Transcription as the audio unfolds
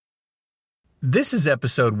This is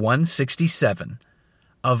episode 167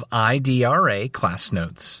 of IDRA Class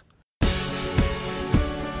Notes.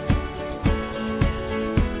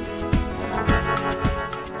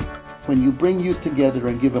 When you bring youth together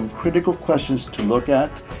and give them critical questions to look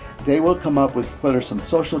at, they will come up with what are some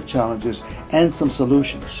social challenges and some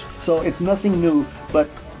solutions. So it's nothing new, but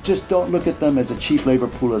just don't look at them as a cheap labor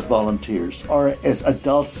pool as volunteers or as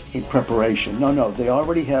adults in preparation. No, they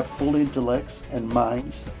already have full intellects and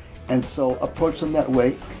minds. And so approach them that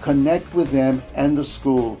way, connect with them and the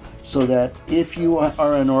school so that if you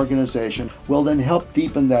are an organization, well then help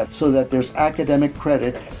deepen that so that there's academic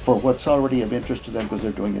credit for what's already of interest to them because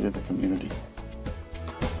they're doing it in the community.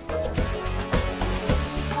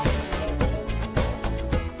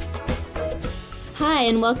 Hi,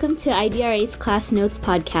 and welcome to IDRA's Class Notes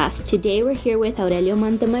podcast. Today we're here with Aurelio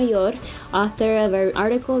Montemayor, author of an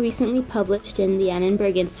article recently published in the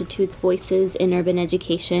Annenberg Institute's Voices in Urban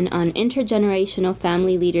Education on intergenerational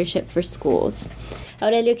family leadership for schools.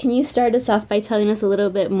 Aurelio, can you start us off by telling us a little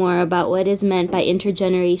bit more about what is meant by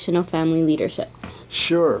intergenerational family leadership?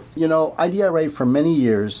 Sure. IDRA for many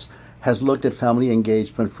years has looked at family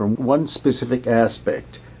engagement from one specific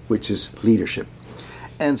aspect, which is leadership.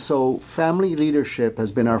 And so family leadership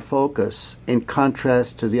has been our focus in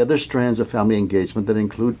contrast to the other strands of family engagement that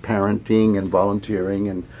include parenting and volunteering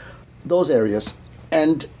and those areas.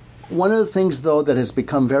 And one of the things, though, that has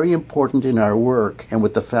become very important in our work and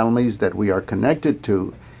with the families that we are connected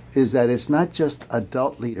to is that it's not just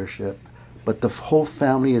adult leadership, but the whole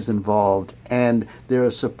family is involved. And there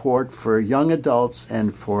is support for young adults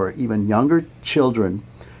and for even younger children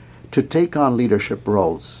to take on leadership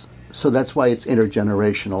roles. So that's why it's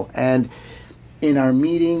intergenerational. And in our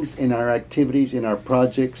meetings, in our activities, in our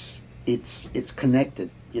projects, it's connected.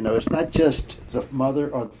 It's not just the mother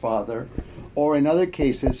or the father, or in other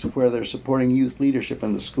cases where they're supporting youth leadership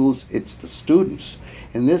in the schools, it's the students.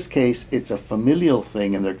 In this case, it's a familial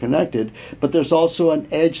thing and they're connected, but there's also an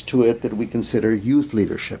edge to it that we consider youth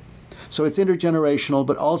leadership. So it's intergenerational,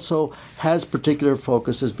 but also has particular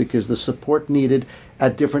focuses because the support needed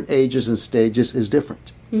at different ages and stages is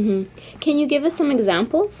different. Mm-hmm. Can you give us some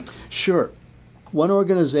examples? Sure. One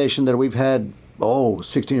organization that we've had,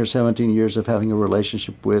 16 or 17 years of having a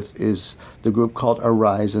relationship with is the group called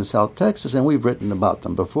Arise in South Texas, and we've written about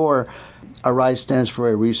them before. Arise stands for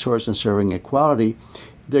A Resource in Serving Equality.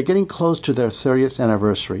 They're getting close to their 30th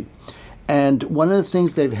anniversary. And one of the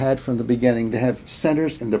things they've had from the beginning, they have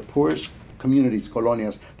centers in the poorest communities,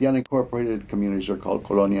 colonias. The unincorporated communities are called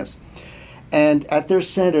colonias. And at their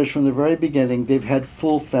centers from the very beginning, they've had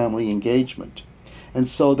full family engagement. And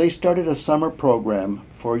so they started a summer program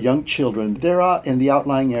for young children. They're out in the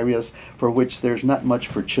outlying areas for which there's not much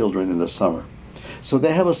for children in the summer. So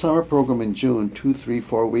they have a summer program in June, 2, 3,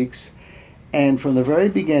 4 weeks. And from the very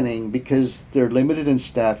beginning, because they're limited in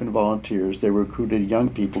staff and volunteers, they recruited young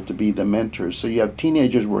people to be the mentors. So you have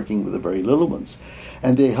teenagers working with the very little ones.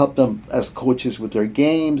 And they help them as coaches with their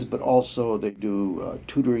games, but also they do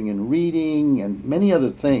tutoring and reading and many other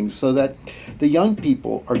things so that the young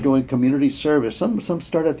people are doing community service. Some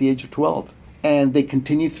start at the age of 12 and they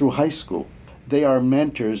continue through high school. They are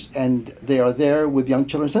mentors and they are there with young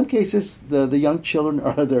children. In some cases, the young children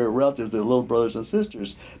are their relatives, their little brothers and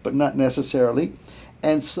sisters, but not necessarily.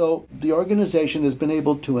 And so the organization has been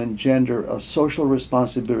able to engender a social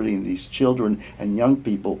responsibility in these children and young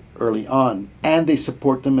people early on, and they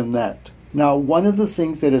support them in that. Now, one of the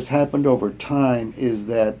things that has happened over time is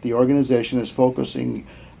that the organization is focusing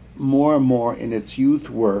more and more in its youth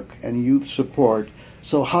work and youth support.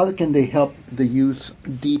 So how can they help the youth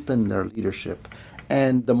deepen their leadership?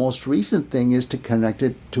 And the most recent thing is to connect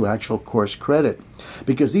it to actual course credit,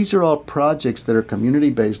 because these are all projects that are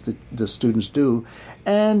community-based that the students do.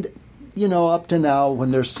 And, up to now,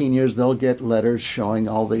 when they're seniors, they'll get letters showing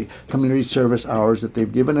all the community service hours that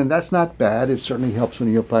they've given. And that's not bad. It certainly helps when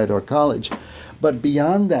you apply to our college. But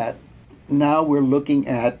beyond that, now we're looking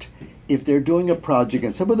at if they're doing a project,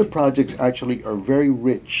 and some of the projects actually are very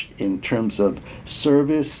rich in terms of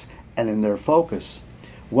service and in their focus.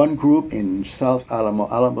 One group in South Alamo.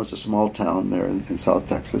 Alamo is a small town there in South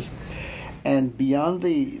Texas. And beyond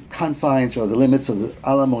the confines or the limits of the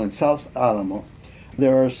Alamo and South Alamo,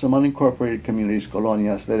 there are some unincorporated communities,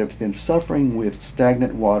 colonias, that have been suffering with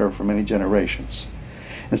stagnant water for many generations.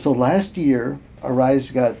 And so last year,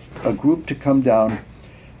 Arise got a group to come down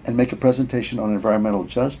and make a presentation on environmental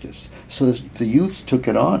justice. So the youths took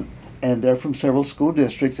it on. And they're from several school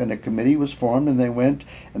districts, and a committee was formed, and they went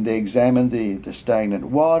and they examined the stagnant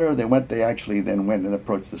water. They actually then went and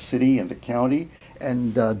approached the city and the county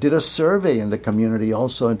and did a survey in the community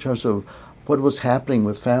also in terms of what was happening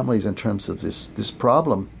with families in terms of this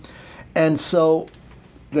problem. And so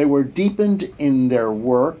they were deepened in their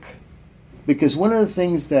work, because one of the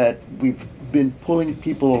things that we've been pulling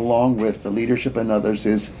people along with, the leadership and others,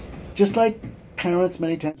 is just like parents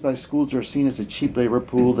many times by schools are seen as a cheap labor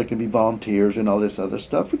pool. They can be volunteers and all this other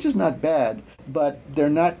stuff, which is not bad, but they're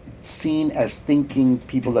not seen as thinking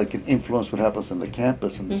people that can influence what happens on the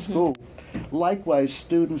campus and the school. Likewise,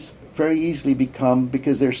 students very easily become,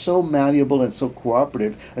 because they're so malleable and so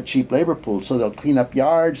cooperative, a cheap labor pool. So they'll clean up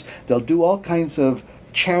yards, they'll do all kinds of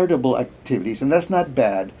charitable activities, and that's not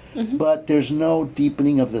bad. But there's no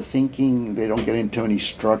deepening of the thinking. They don't get into any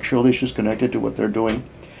structural issues connected to what they're doing.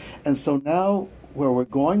 And so now where we're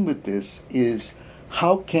going with this is,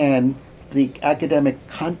 how can the academic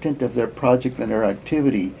content of their project and their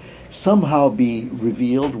activity somehow be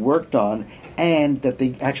revealed, worked on, and that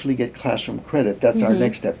they actually get classroom credit. That's our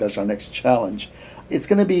next step. That's our next challenge. It's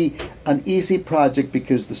going to be an easy project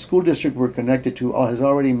because the school district we're connected to has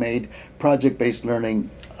already made project-based learning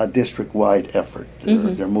a district-wide effort.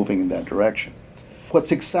 They're moving in that direction.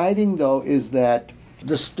 What's exciting, though, is that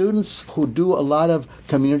the students who do a lot of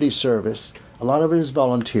community service, a lot of it is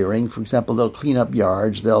volunteering. For example, they'll clean up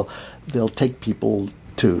yards. They'll take people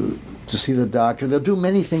to see the doctor. They'll do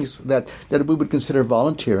many things that we would consider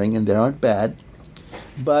volunteering, and they aren't bad.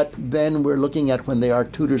 But then we're looking at, when they are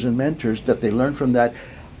tutors and mentors, that they learn from that.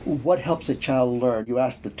 What helps a child learn? You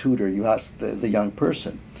ask the tutor, you ask the young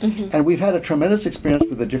person. And we've had a tremendous experience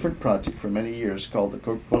with a different project for many years called the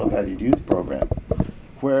Coca-Cola Valued Youth Program,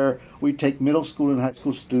 where we take middle school and high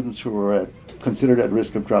school students who are considered at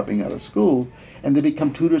risk of dropping out of school, and they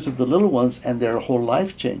become tutors of the little ones, and their whole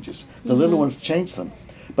life changes. The little ones change them.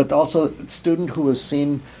 But also, the student who is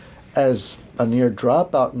seen as a near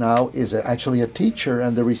dropout now is actually a teacher,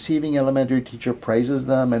 and the receiving elementary teacher praises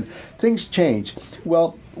them, and things change.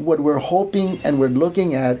 Well, what we're hoping and we're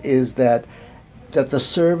looking at is that the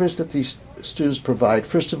service that these students provide,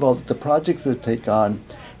 first of all, that the projects they take on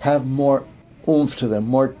have more oomph to them,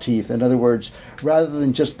 more teeth. In other words, rather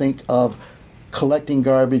than just think of collecting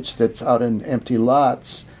garbage that's out in empty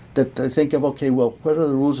lots, that they think of, okay, well, what are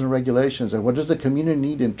the rules and regulations, and what does the community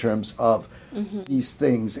need in terms of these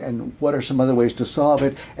things, and what are some other ways to solve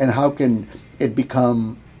it, and how can it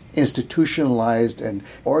become institutionalized and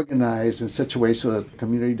organized in such a way so that the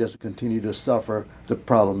community doesn't continue to suffer the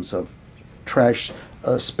problems of trash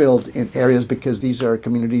spilled in areas, because these are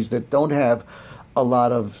communities that don't have a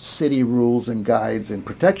lot of city rules and guides and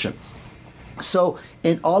protection. So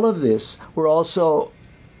in all of this, we're also,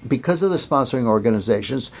 because of the sponsoring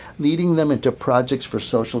organizations, leading them into projects for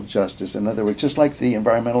social justice. In other words, just like the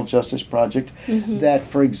Environmental Justice Project, that,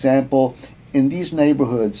 for example, in these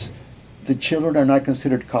neighborhoods, the children are not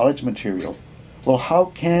considered college material. Well, how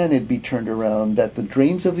can it be turned around that the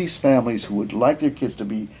dreams of these families who would like their kids to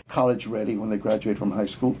be college ready when they graduate from high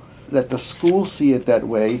school, that the schools see it that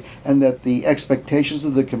way, and that the expectations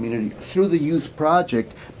of the community through the youth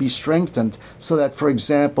project be strengthened, so that, for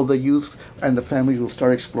example, the youth and the families will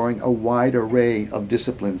start exploring a wide array of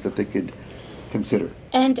disciplines that they could consider.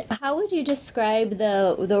 And how would you describe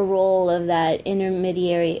the role of that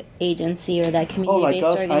intermediary agency or that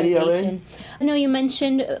community-based organization? I know you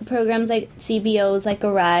mentioned programs like CBOs, like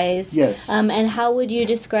Arise. Yes. And how would you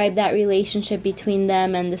describe that relationship between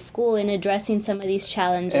them and the school in addressing some of these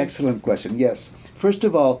challenges? Excellent question. Yes. First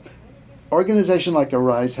of all, organizations like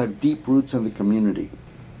Arise have deep roots in the community.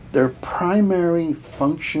 Their primary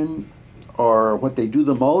function, or what they do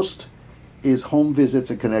the most, is home visits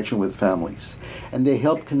and connection with families. And they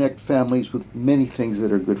help connect families with many things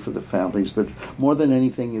that are good for the families, but more than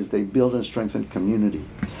anything is they build and strengthen community.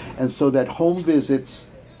 And so that home visits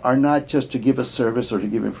are not just to give a service or to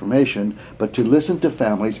give information, but to listen to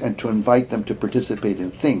families and to invite them to participate in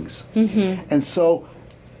things. And so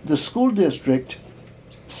the school district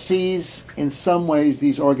sees in some ways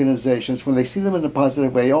these organizations, when they see them in a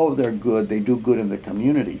positive way, oh, they're good, they do good in the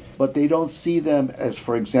community. But they don't see them as,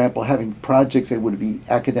 for example, having projects that would be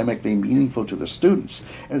academically meaningful to the students.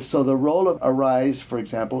 And so the role of Arise, for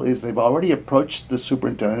example, is they've already approached the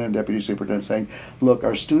superintendent and deputy superintendent saying, look,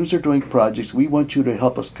 our students are doing projects, we want you to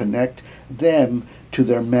help us connect them to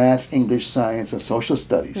their math, English, science, and social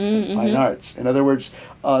studies, and fine arts. In other words,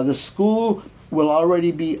 the school will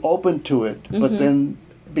already be open to it, but then,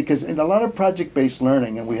 because in a lot of project-based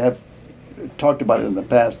learning, and we have talked about it in the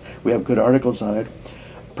past, we have good articles on it,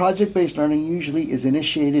 project-based learning usually is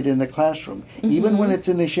initiated in the classroom. Even when it's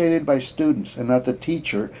initiated by students and not the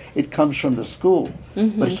teacher, it comes from the school.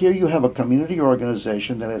 But here you have a community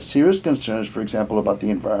organization that has serious concerns, for example, about the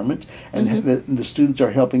environment, and the students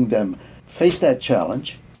are helping them face that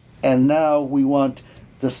challenge. And now we want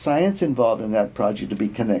the science involved in that project to be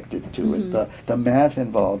connected to it, the math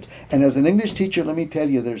involved. And as an English teacher, let me tell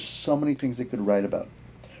you, there's so many things they could write about.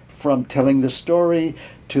 From telling the story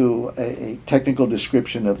to a technical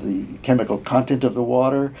description of the chemical content of the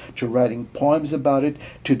water, to writing poems about it,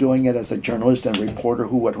 to doing it as a journalist and reporter,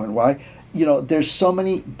 who, what, when, why. You know, there's so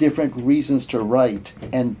many different reasons to write,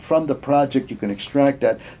 and from the project you can extract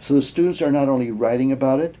that. So the students are not only writing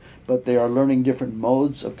about it, but they are learning different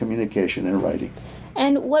modes of communication and writing.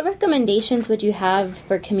 And what recommendations would you have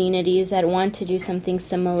for communities that want to do something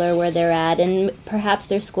similar where they're at, and perhaps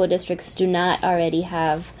their school districts do not already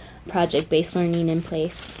have project-based learning in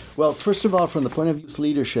place? Well, first of all, from the point of youth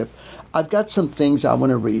leadership, I've got some things I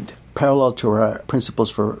want to read parallel to our principles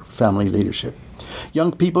for family leadership.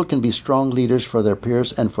 Young people can be strong leaders for their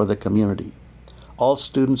peers and for the community. All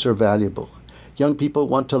students are valuable. Young people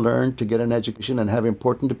want to learn, to get an education, and have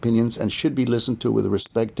important opinions, and should be listened to with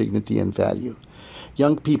respect, dignity, and value.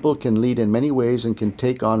 Young people can lead in many ways and can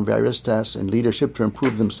take on various tasks in leadership to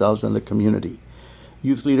improve themselves and the community.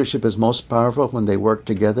 Youth leadership is most powerful when they work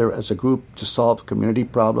together as a group to solve community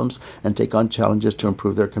problems and take on challenges to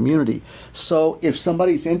improve their community. So if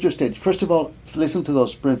somebody's interested, first of all, listen to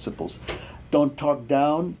those principles. Don't talk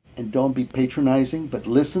down and don't be patronizing, but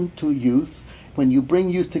listen to youth. When you bring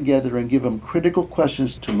youth together and give them critical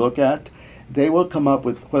questions to look at, they will come up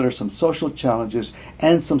with what are some social challenges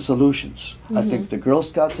and some solutions. I think the Girl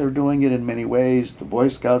Scouts are doing it in many ways, the Boy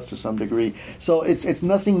Scouts to some degree. So it's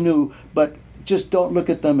nothing new, but just don't look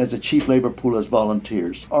at them as a cheap labor pool as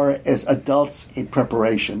volunteers or as adults in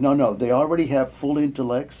preparation. No, they already have full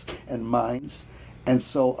intellects and minds. And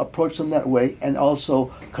so approach them that way, and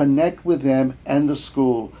also connect with them and the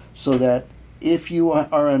school, so that if you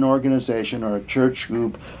are an organization or a church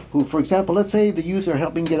group who, for example, let's say the youth are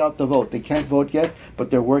helping get out the vote. They can't vote yet,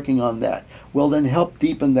 but they're working on that. Well, then help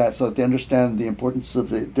deepen that so that they understand the importance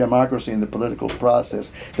of the democracy and the political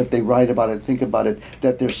process, that they write about it, think about it,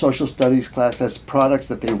 that their social studies class has products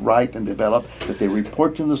that they write and develop, that they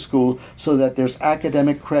report to the school, so that there's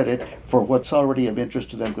academic credit for what's already of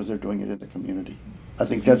interest to them because they're doing it in the community. I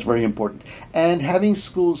think that's very important. And having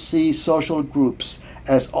schools see social groups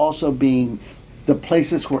as also being the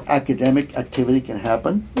places where academic activity can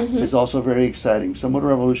happen is also very exciting. Somewhat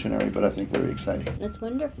revolutionary, but I think very exciting. That's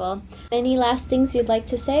wonderful. Any last things you'd like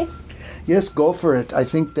to say? Yes, go for it. I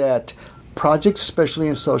think that projects, especially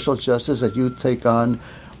in social justice, that youth take on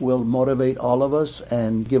will motivate all of us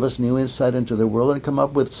and give us new insight into the world and come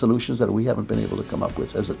up with solutions that we haven't been able to come up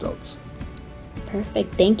with as adults.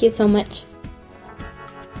 Perfect. Thank you so much.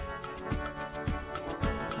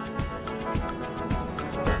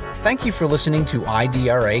 Thank you for listening to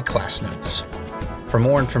IDRA Class Notes. For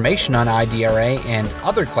more information on IDRA and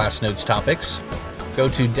other Class Notes topics, go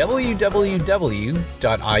to www.idra.org.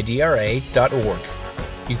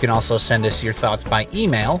 You can also send us your thoughts by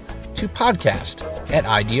email to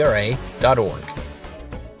podcast@idra.org.